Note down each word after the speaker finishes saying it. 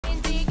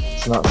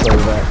It's not so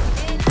bad.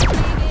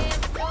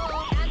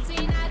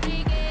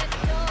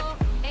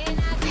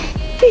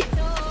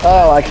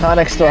 Oh,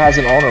 Iconic still has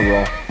an owner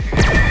role.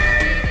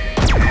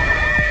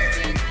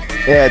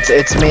 Yeah,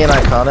 it's me and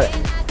Iconic.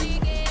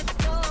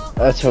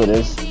 That's who it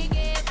is.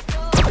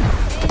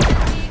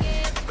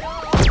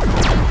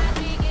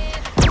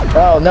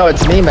 Oh no,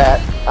 it's me, Matt.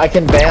 I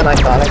can ban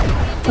Iconic.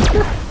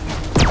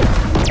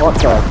 What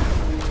the?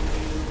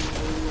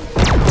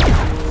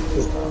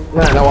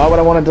 No, why would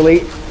I want to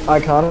delete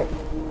Iconic?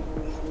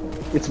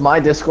 It's my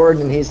Discord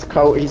and he's the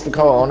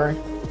co-owner.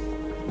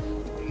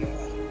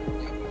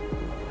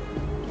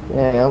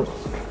 Yeah,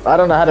 I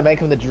don't know how to make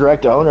him the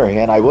direct owner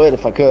again. I would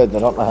if I could, but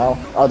I don't know how.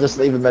 I'll just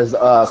leave him as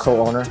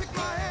co-owner.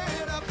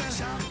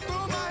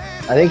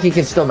 I think he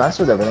can still mess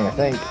with everything, I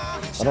think.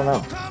 I don't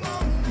know.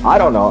 I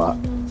don't know.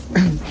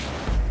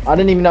 I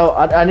didn't even know.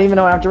 I didn't even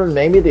know after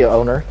maybe the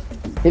owner.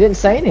 He didn't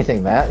say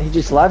anything, Matt. He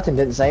just left and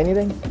didn't say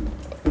anything.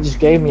 He just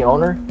gave me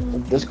owner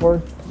of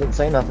Discord. Didn't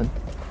say nothing.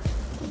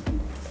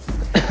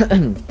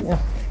 Yeah,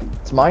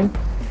 it's mine.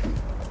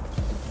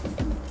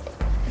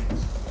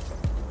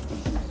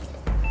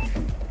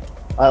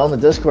 I own the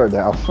Discord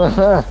now.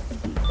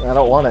 I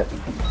don't want it.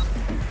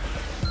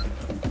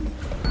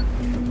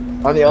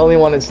 I'm the only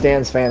one in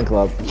Stan's fan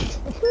club.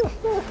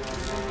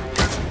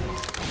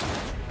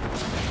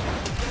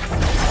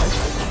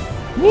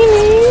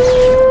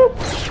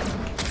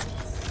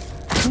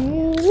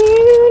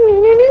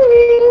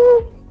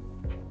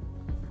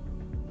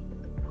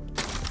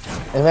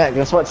 Hey Matt,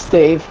 guess what,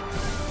 Steve?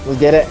 We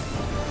did it.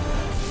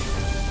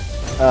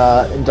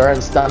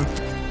 Endurance done.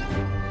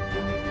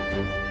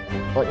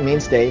 What you mean,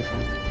 Steve?